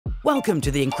Welcome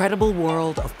to the incredible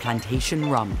world of plantation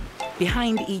rum.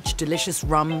 Behind each delicious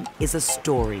rum is a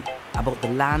story about the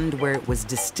land where it was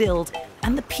distilled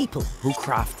and the people who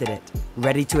crafted it.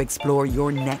 Ready to explore your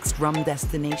next rum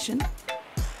destination?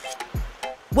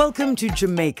 Welcome to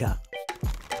Jamaica,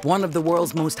 one of the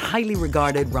world's most highly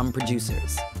regarded rum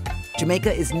producers.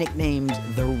 Jamaica is nicknamed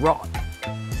the Rock,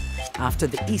 after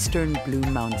the eastern Blue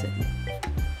Mountain.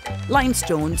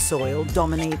 Limestone soil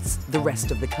dominates the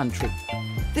rest of the country.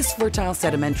 This fertile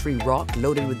sedimentary rock,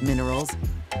 loaded with minerals,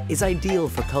 is ideal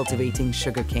for cultivating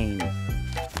sugarcane.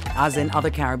 As in other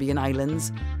Caribbean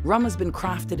islands, rum has been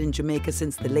crafted in Jamaica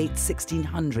since the late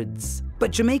 1600s.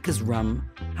 But Jamaica's rum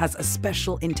has a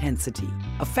special intensity,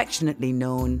 affectionately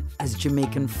known as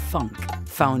Jamaican funk,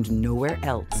 found nowhere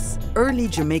else. Early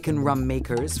Jamaican rum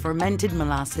makers fermented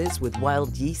molasses with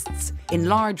wild yeasts in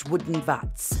large wooden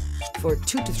vats for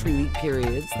 2 to 3 week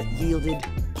periods that yielded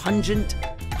pungent,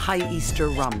 high Easter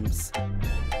rums.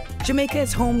 Jamaica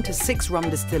is home to 6 rum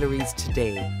distilleries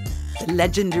today. The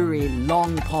legendary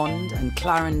Long Pond and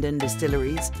Clarendon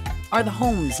distilleries are the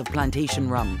homes of plantation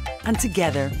rum, and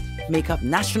together make up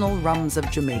National Rums of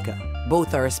Jamaica.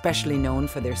 Both are especially known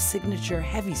for their signature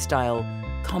heavy-style,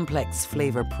 complex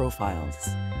flavor profiles.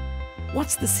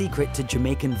 What's the secret to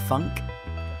Jamaican funk?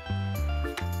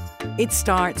 It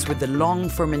starts with the long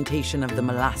fermentation of the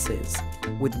molasses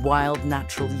with wild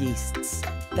natural yeasts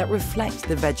that reflect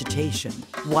the vegetation,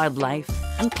 wildlife,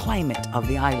 and climate of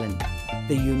the island,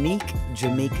 the unique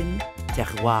Jamaican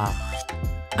terroir.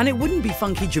 And it wouldn't be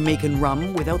funky Jamaican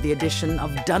rum without the addition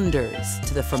of dunders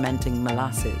to the fermenting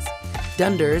molasses.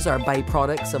 Dunders are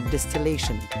byproducts of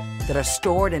distillation that are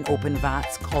stored in open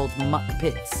vats called muck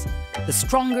pits. The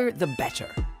stronger, the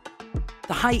better.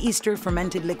 The high Easter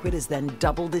fermented liquid is then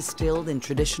double distilled in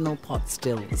traditional pot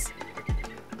stills.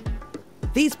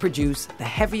 These produce the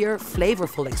heavier,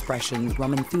 flavorful expressions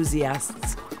rum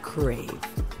enthusiasts crave.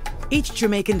 Each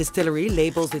Jamaican distillery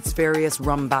labels its various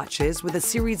rum batches with a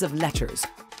series of letters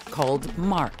called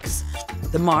marks.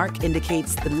 The mark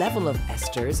indicates the level of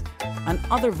esters and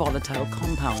other volatile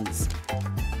compounds.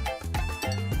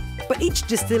 But each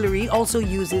distillery also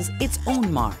uses its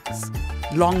own marks.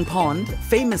 Long Pond,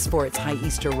 famous for its high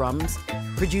Easter rums,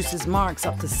 produces marks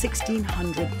up to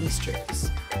 1,600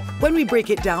 Easters. When we break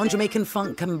it down, Jamaican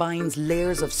funk combines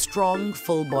layers of strong,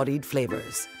 full-bodied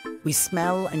flavors. We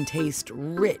smell and taste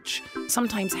rich,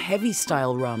 sometimes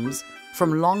heavy-style rums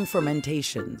from long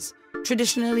fermentations,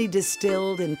 traditionally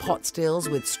distilled in pot stills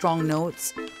with strong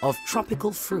notes of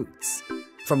tropical fruits,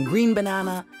 from green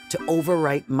banana to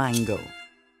overripe mango.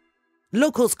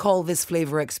 Locals call this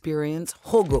flavor experience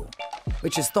hogo,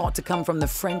 which is thought to come from the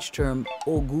French term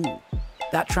au goût.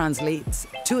 That translates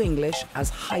to English as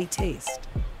high taste.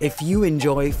 If you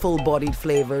enjoy full-bodied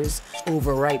flavors,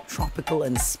 overripe tropical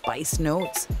and spice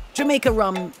notes, Jamaica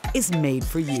rum is made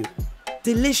for you.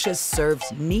 Delicious served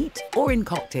neat or in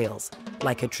cocktails,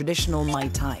 like a traditional Mai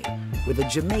Tai, with a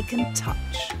Jamaican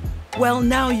touch. Well,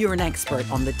 now you're an expert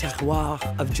on the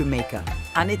terroir of Jamaica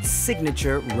and its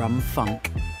signature rum funk.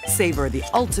 Savor the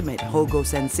ultimate hogo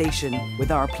sensation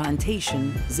with our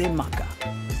plantation Zemaka.